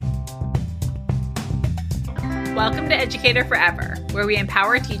Welcome to Educator Forever, where we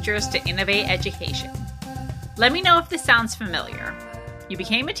empower teachers to innovate education. Let me know if this sounds familiar. You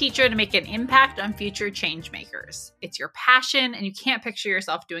became a teacher to make an impact on future change makers. It's your passion, and you can't picture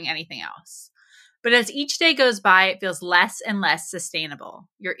yourself doing anything else. But as each day goes by, it feels less and less sustainable.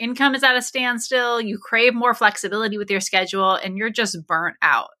 Your income is at a standstill, you crave more flexibility with your schedule, and you're just burnt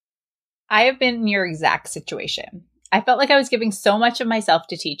out. I have been in your exact situation. I felt like I was giving so much of myself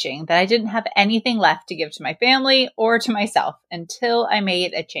to teaching that I didn't have anything left to give to my family or to myself until I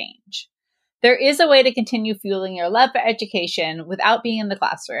made a change. There is a way to continue fueling your love for education without being in the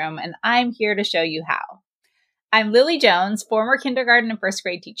classroom, and I'm here to show you how. I'm Lily Jones, former kindergarten and first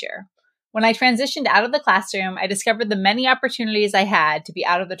grade teacher. When I transitioned out of the classroom, I discovered the many opportunities I had to be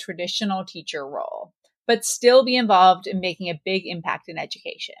out of the traditional teacher role, but still be involved in making a big impact in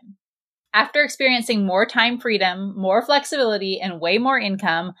education. After experiencing more time freedom, more flexibility, and way more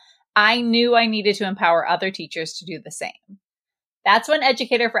income, I knew I needed to empower other teachers to do the same. That's when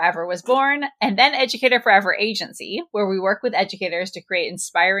Educator Forever was born, and then Educator Forever Agency, where we work with educators to create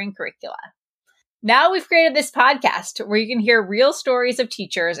inspiring curricula. Now we've created this podcast where you can hear real stories of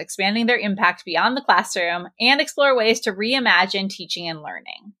teachers expanding their impact beyond the classroom and explore ways to reimagine teaching and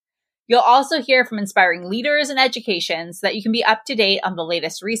learning. You'll also hear from inspiring leaders in education so that you can be up to date on the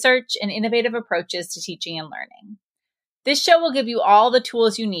latest research and innovative approaches to teaching and learning. This show will give you all the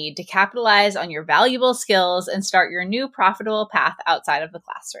tools you need to capitalize on your valuable skills and start your new profitable path outside of the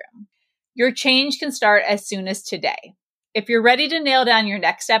classroom. Your change can start as soon as today. If you're ready to nail down your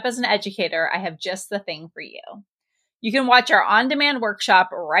next step as an educator, I have just the thing for you. You can watch our on-demand workshop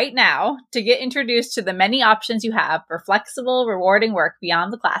right now to get introduced to the many options you have for flexible, rewarding work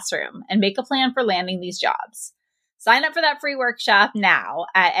beyond the classroom and make a plan for landing these jobs. Sign up for that free workshop now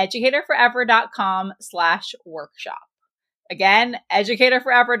at educatorforever.com/workshop. Again,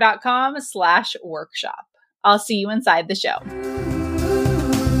 educatorforever.com/workshop. I'll see you inside the show.